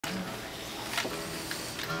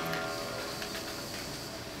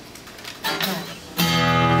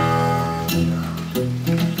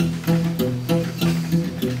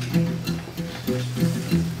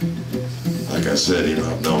said, you know,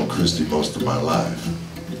 I've known Christy most of my life.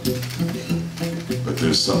 But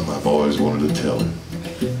there's something I've always wanted to tell her.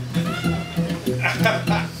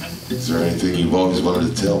 Is there anything you've always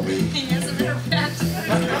wanted to tell me? As a matter of fact.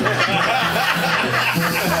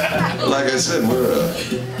 Like I said, we're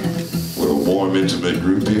a warm, intimate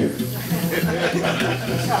group here.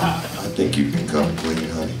 I think you can come clean,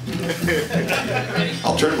 honey.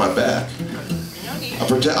 I'll turn my back.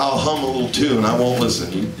 I'll hum a little tune. I won't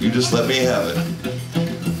listen. You just let me have it.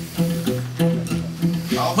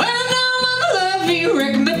 Well, now Mama loved me,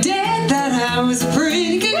 reckon my dad thought I was a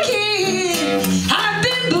pretty good kid. I've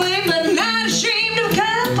been blamed but not ashamed of a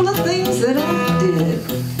couple of things that I did.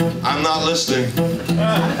 I'm not listening.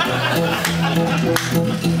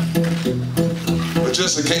 But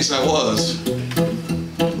just in case I was.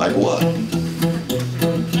 Like what?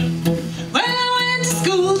 Well, I went to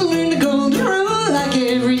school to learn the golden rule like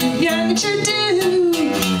every young should do.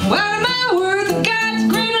 What am I worth if God's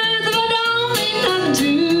green earth if I don't mean nothing to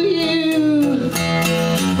you?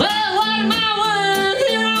 Well, what am I worth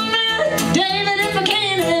here on earth, David, if I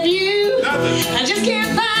can't have you? I just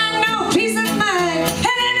can't find no peace of mind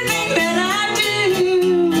in anything that I do.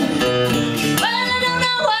 Well, I don't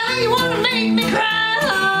know why you want to make me cry,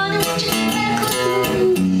 honey, but you can't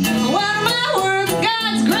clue. What am I worth if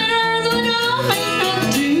God's green earth if I don't mean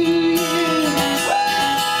nothing to you?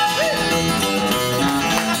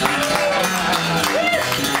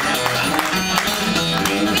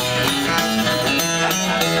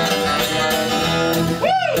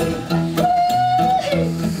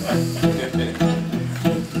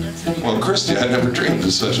 Well, Christy, I never dreamed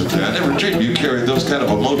of such a thing. I never dreamed you carried those kind of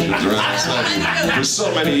emotions around inside you for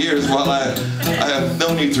so many years. While I have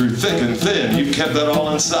known you through thick and thin, you've kept that all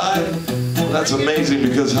inside. Well, that's amazing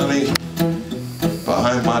because, honey,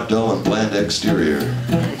 behind my dull and bland exterior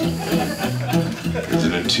is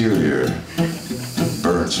an interior that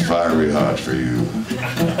burns fiery hot for you.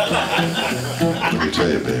 Let me tell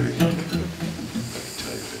you, baby.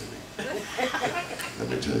 Let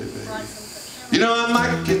me tell you, baby. You know, I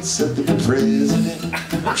might get set to be president.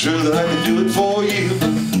 I'm sure that I could do it for you.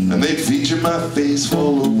 And they'd feature my face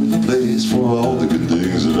all over the place for all the good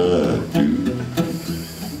things that I do.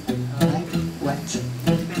 What?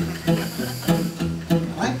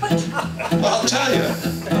 Well, I'll tell you.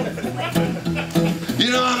 You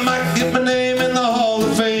know, I might get my name in the Hall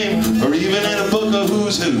of Fame, or even in a book of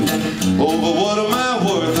who's who. Oh, but what am I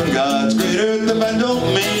worth in God's great earth if I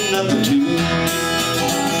don't mean nothing to you?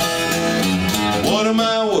 What am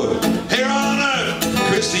I worth here on earth,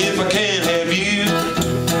 Christy, if I can't have you?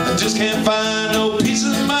 I just can't find no peace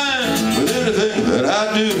of mind with anything that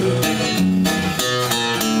I do.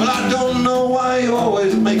 But I don't know why you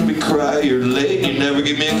always make me cry. You're late, you never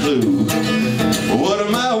give me a clue. What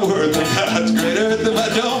am I worth in God's great earth if I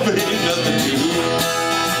don't mean nothing to you?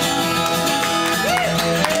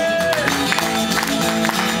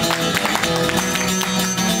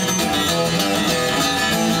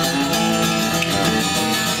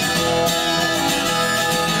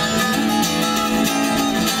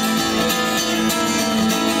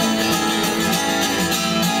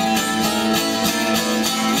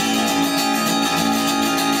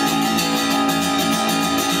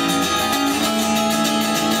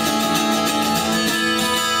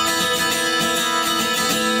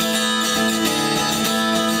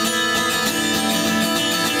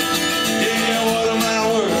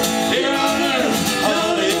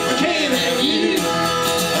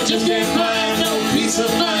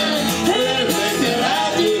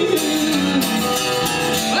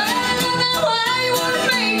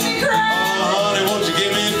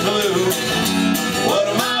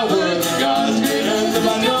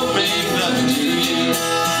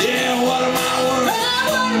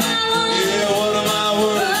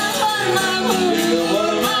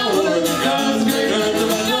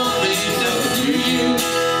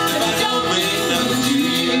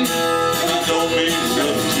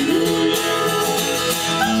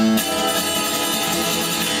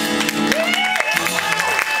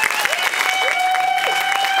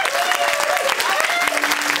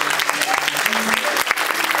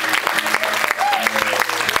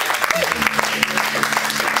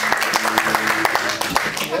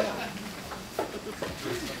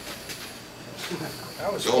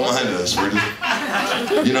 Don't mind us.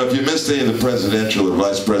 You know, if you missed any of the presidential or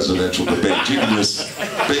vice presidential debate, you can just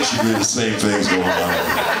basically the same things going on.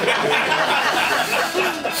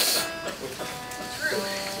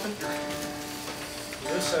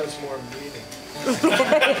 This has more meaning.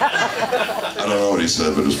 I don't know what he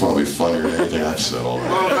said, but it was probably funnier than anything I've said already.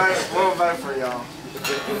 We'll vote for y'all.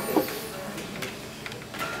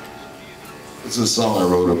 It's a song I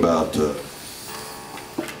wrote about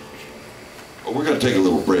We're going to take a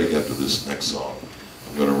little break after this next song.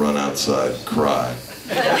 I'm going to run outside and cry.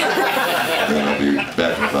 Then I'll be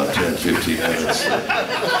back in about 10-15 minutes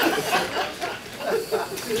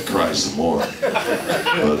to cry some more.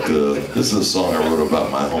 But this is a song I wrote about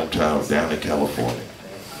my hometown down in California.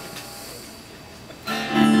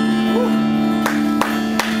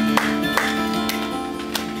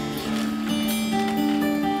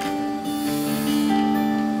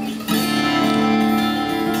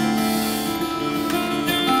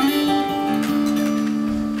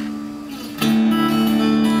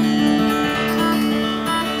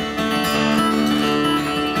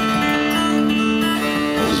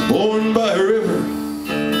 Born by a river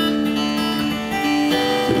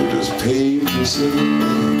that was paved with silver.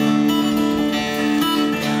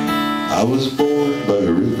 I was born by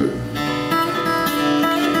a river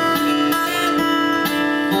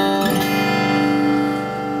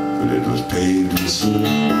but it was paved with silver.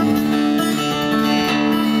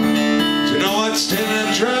 So you know I'd stand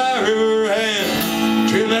in a dry river and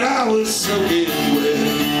dream that I was soaking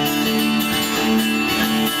wet.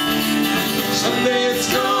 Someday it's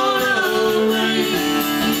gonna rain,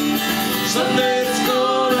 someday it's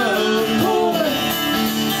gonna pour,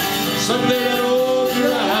 someday that old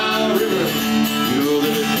dry river, you know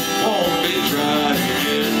that it won't be dry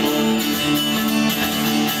anymore.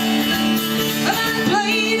 I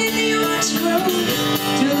played in the orange grove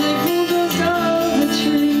till they pulled us all the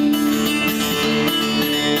trees.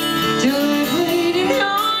 Till I played in the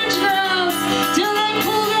orange grove till they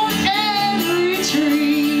pulled up every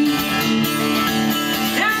tree.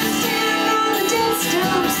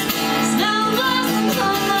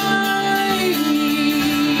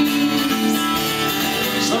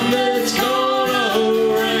 Someday it's gonna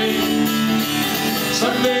rain,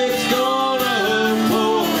 someday it's gonna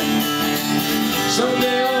pour,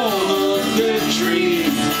 someday all of the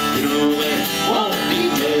trees, you know, they won't be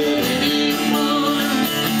dead anymore.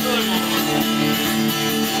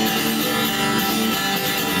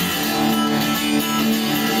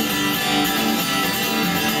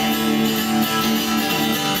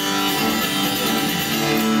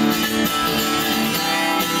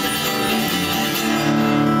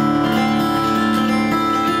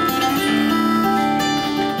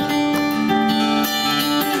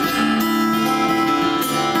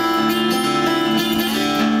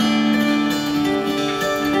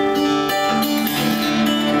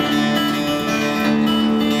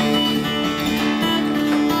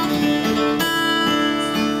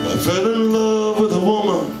 I fell in love with a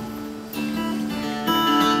woman,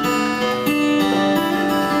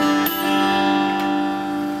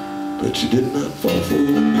 but she did not fall for me.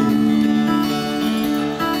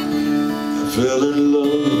 I fell in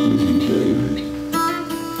love with you, baby.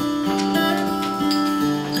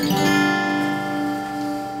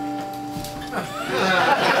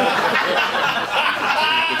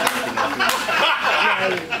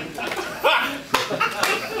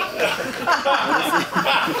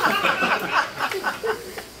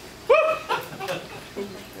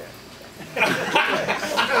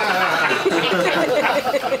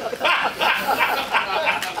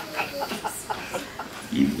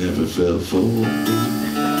 You never fell for me.